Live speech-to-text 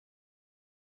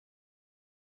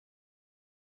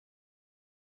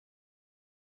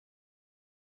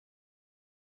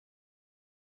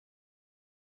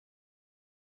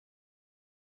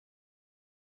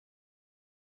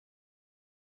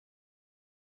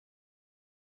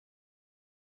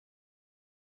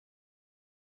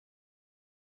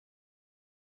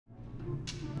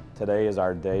Today is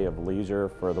our day of leisure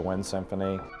for the Wind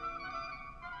Symphony.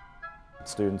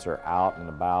 Students are out and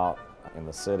about in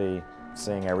the city,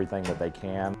 seeing everything that they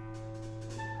can.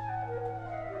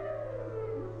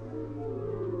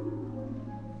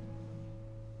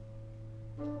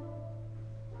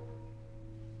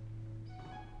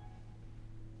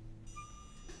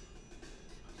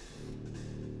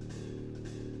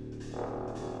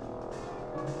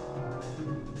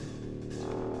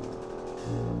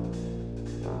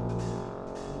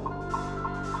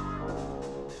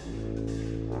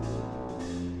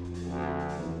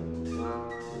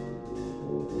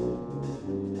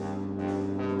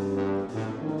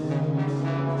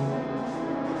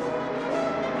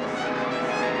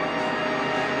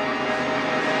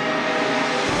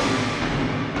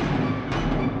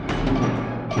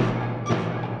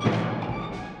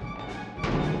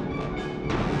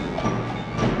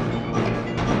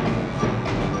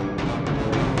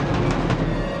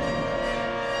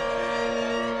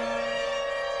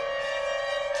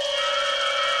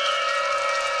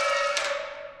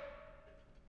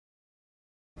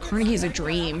 Carnegie is a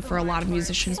dream for a lot of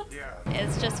musicians.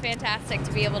 It's just fantastic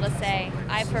to be able to say,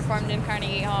 I performed in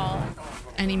Carnegie Hall.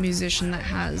 Any musician that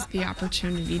has the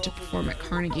opportunity to perform at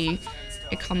Carnegie,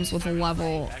 it comes with a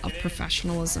level of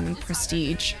professionalism and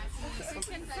prestige.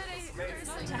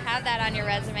 To have that on your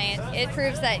resume, it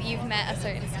proves that you've met a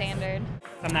certain standard.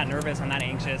 I'm not nervous, I'm not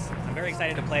anxious. I'm very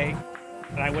excited to play,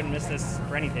 but I wouldn't miss this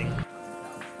for anything.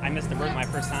 I missed the bird my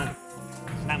first time.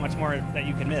 Not much more that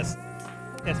you can miss.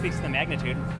 That speaks to the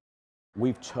magnitude.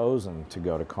 We've chosen to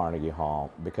go to Carnegie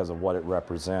Hall because of what it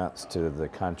represents to the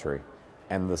country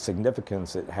and the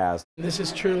significance it has. This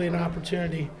is truly an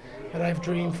opportunity that I've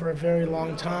dreamed for a very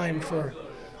long time for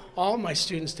all my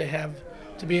students to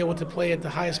be able to play at the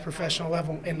highest professional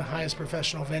level in the highest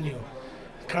professional venue.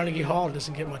 Carnegie Hall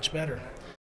doesn't get much better.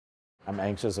 I'm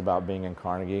anxious about being in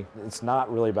Carnegie. It's not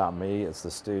really about me, it's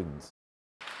the students.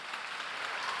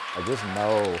 I just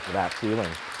know that feeling,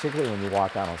 particularly when you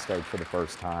walk out on stage for the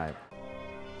first time.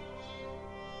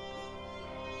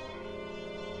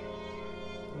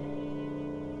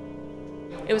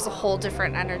 It was a whole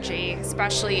different energy,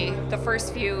 especially the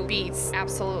first few beats,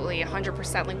 absolutely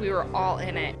 100%, like we were all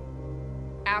in it.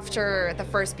 After the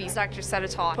first beat, Dr.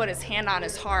 Sedetall put his hand on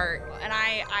his heart, and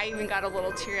I even got a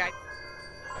little teary-eyed.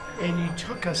 And you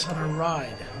took us on a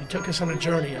ride, you took us on a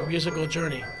journey, a musical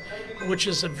journey, which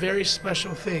is a very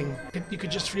special thing. You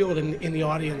could just feel it in the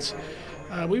audience.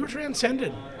 We were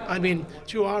transcended. I mean,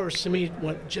 2 hours to me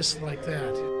went just like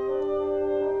that.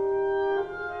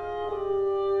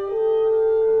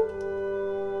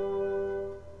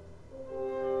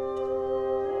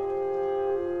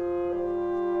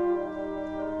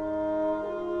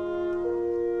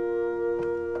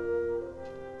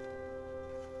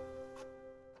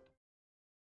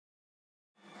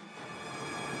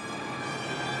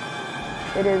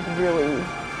 It is really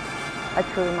a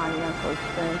truly monumental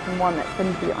experience and one that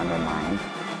shouldn't be undermined.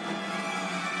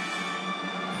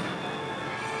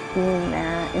 Being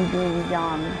there and being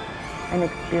young and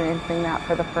experiencing that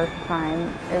for the first time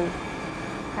is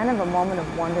kind of a moment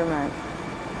of wonderment.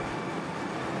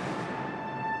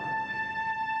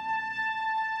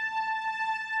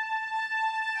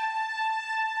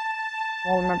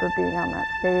 We'll remember being on that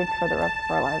stage for the rest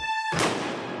of our lives.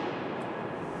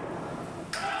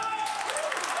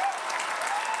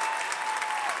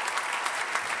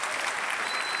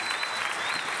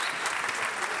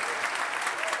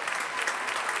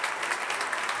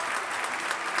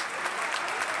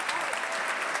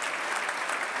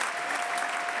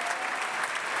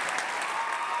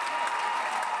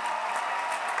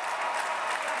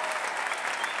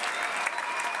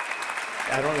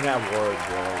 I don't even have words,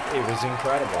 really. It was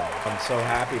incredible. I'm so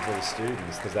happy for the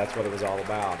students because that's what it was all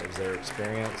about. It was their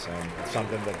experience and it's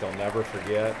something that they'll never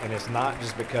forget. And it's not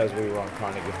just because we were on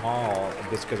Carnegie Hall,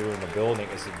 just because we were in the building.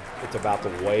 It's about the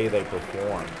way they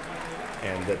performed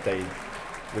and that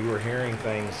we were hearing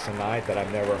things tonight that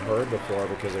I've never heard before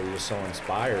because they were just so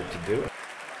inspired to do it.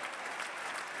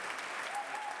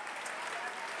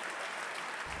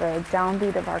 The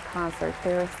downbeat of our concert,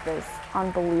 there's this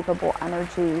unbelievable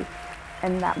energy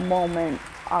and that moment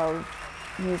of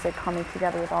music coming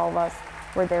together with all of us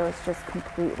where there was just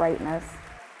complete rightness.